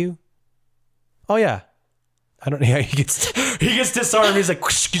punch at you? Oh yeah, I don't. Yeah, he gets disarmed. He's like,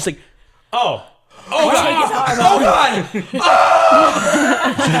 whoosh, he's like, oh god, he's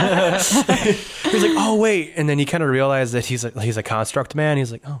like, oh wait, and then he kind of realized that he's a construct man.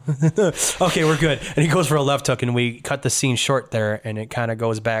 He's like, oh, okay, we're good. And he goes for a left hook, and we cut the scene short there, and it kind of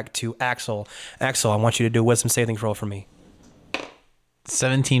goes back to Axel. Axel, I want you to do a wisdom saving throw for me.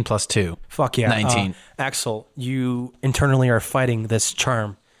 17 plus 2. Fuck yeah, 19. Axel, you internally are fighting this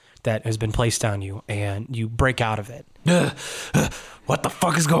charm that has been placed on you, and you break out of it. What the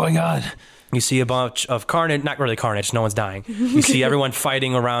fuck is going on? You see a bunch of carnage, not really carnage, no one's dying. You see everyone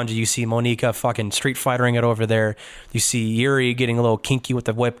fighting around you. You see Monica fucking street fightering it over there. You see Yuri getting a little kinky with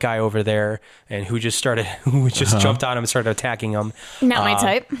the whip guy over there, and who just jumped on him and started attacking him. Not my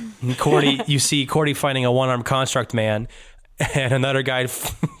type. Cordy, you see Cordy fighting a one-armed construct man, and another guy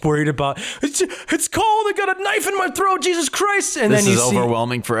worried about, it's cold, I got a knife in my throat, Jesus Christ. And This then is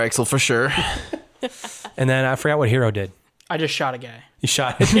overwhelming for Axel for sure. And then I forgot what Hero did. I just shot a guy. You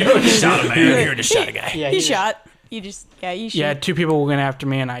shot Hero just shot a man. Hero just shot a guy. Yeah, You shot. You shoot. Yeah, 2 people went after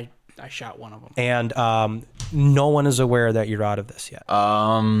me, and I shot one of them. And no one is aware that you're out of this yet.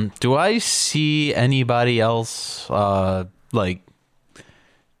 Do I see anybody else? Like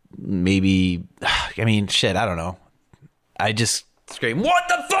maybe. I mean, shit. I don't know. I just scream, "What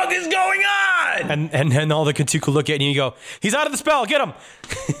the fuck is going on?" And all the Kentuku look at you and you go, he's out of the spell, get him.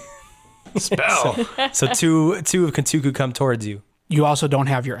 Spell. So two of Kentuku come towards you. You also don't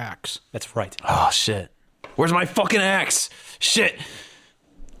have your axe. That's right. Oh shit! Where's my fucking axe? Shit.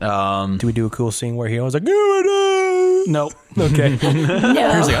 Do we do a cool scene where Hero's like, give it up? Nope. Okay. No.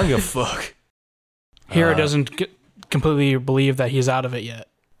 Hero's like, I don't give a fuck. Hero doesn't completely believe that he's out of it yet.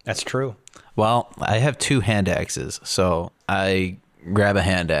 That's true. Well, I have 2 hand axes, so I grab a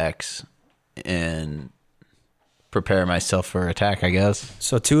hand axe and prepare myself for attack, I guess.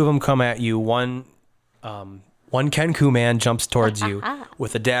 So 2 of them come at you. One Kenku man jumps towards you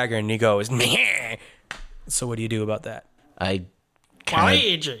with a dagger and he goes, meh. So what do you do about that? I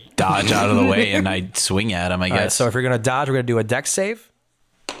kind of dodge out of the way and I swing at him, I guess. All right, so if you're going to dodge, we're going to do a dex save.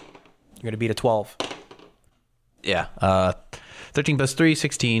 You're going to beat a 12. Yeah. 13 plus 3,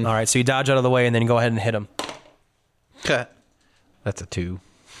 16. All right, so you dodge out of the way and then you go ahead and hit him. Okay. That's a 2.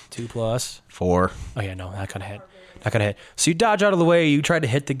 2 plus. 4. Oh yeah, no, not gonna hit. Not gonna hit. So you dodge out of the way. You try to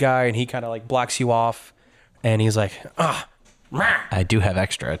hit the guy, and he kind of like blocks you off. And he's like, I do have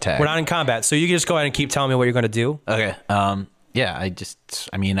extra attack. we're not in combat, so you can just go ahead and keep telling me what you're gonna do. Okay. Yeah. I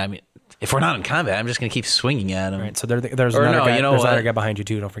mean, if we're not in combat, I'm just gonna keep swinging at him. All right. So there's Or another no, guy. you know There's what? another guy behind you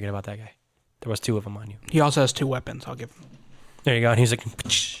too. Don't forget about that guy. There was 2 of them on you. He also has 2 weapons. I'll give him. There you go. And he's like,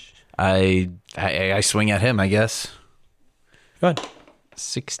 I swing at him, I guess. go ahead.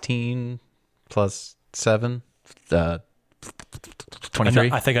 16 plus 7. 23.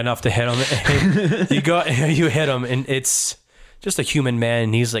 I think enough to hit him. You hit him, and it's just a human man.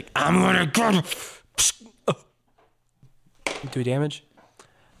 And he's like, I'm gonna get him. Do damage.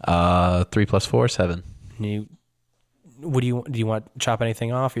 3 plus 4, 7. And do you want to chop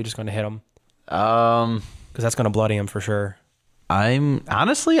anything off? Or you're just going to hit him? Um, Because that's going to bloody him for sure. I'm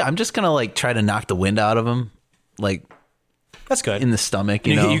just gonna like try to knock the wind out of him, like That's good. in the stomach.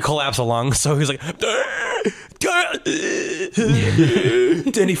 You know, You collapse a lung, so he's like, and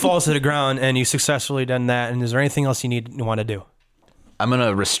he falls to the ground, and you successfully done that. And is there anything else you want to do? I'm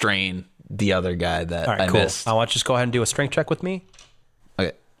gonna restrain the other guy that All right, I cool. missed. I want you to just go ahead and do a strength check with me.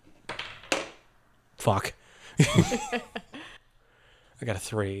 Okay. Fuck. I got a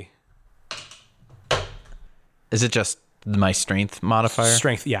 3. Is it just my strength modifier?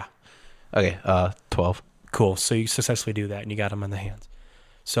 Strength, yeah. Okay. 12. Cool. So you successfully do that, and you got him in the hands.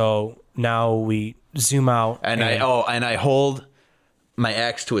 So now we zoom out, And I hold my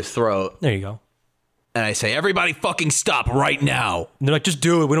axe to his throat, there you go. and I say, "Everybody, fucking stop right now!" And they're like, just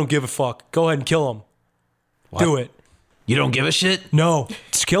do it. We don't give a fuck. Go ahead and kill him. Do it. You don't give a shit. No,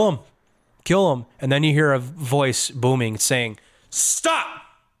 just kill him. Kill him. And then you hear a voice booming saying, stop.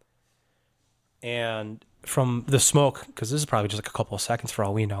 And from the smoke, because this is probably just like a couple of seconds for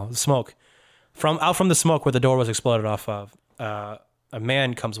all we know, the smoke, out from the smoke where the door was exploded off of, a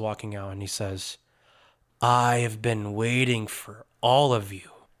man comes walking out and he says, I have been waiting for all of you.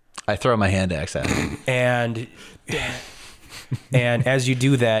 I throw my hand axe at him. And as you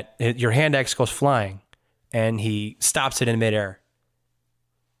do that, your hand axe goes flying and he stops it in midair.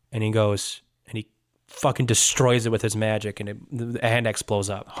 And he fucking destroys it with his magic and the hand axe blows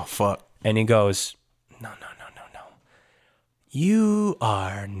up. Oh, fuck. And he goes, no. You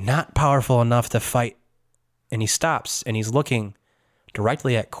are not powerful enough to fight. And he stops and he's looking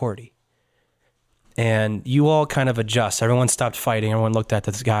directly at Cordy. And you all kind of adjust. Everyone stopped fighting. Everyone looked at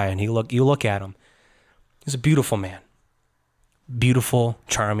this guy and you look at him. He's a beautiful man. Beautiful,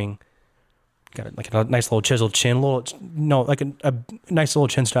 charming. Got like a nice little chiseled chin, a nice little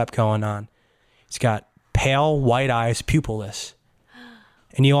chin strap going on. He's got pale white eyes, pupilless.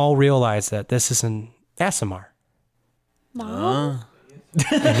 And you all realize that this is an Aasimar. Mom?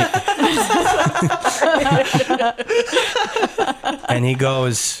 And he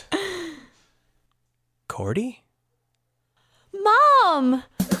goes, Cordy? Mom!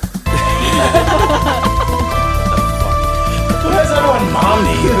 Who has everyone mom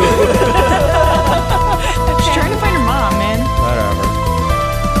to you?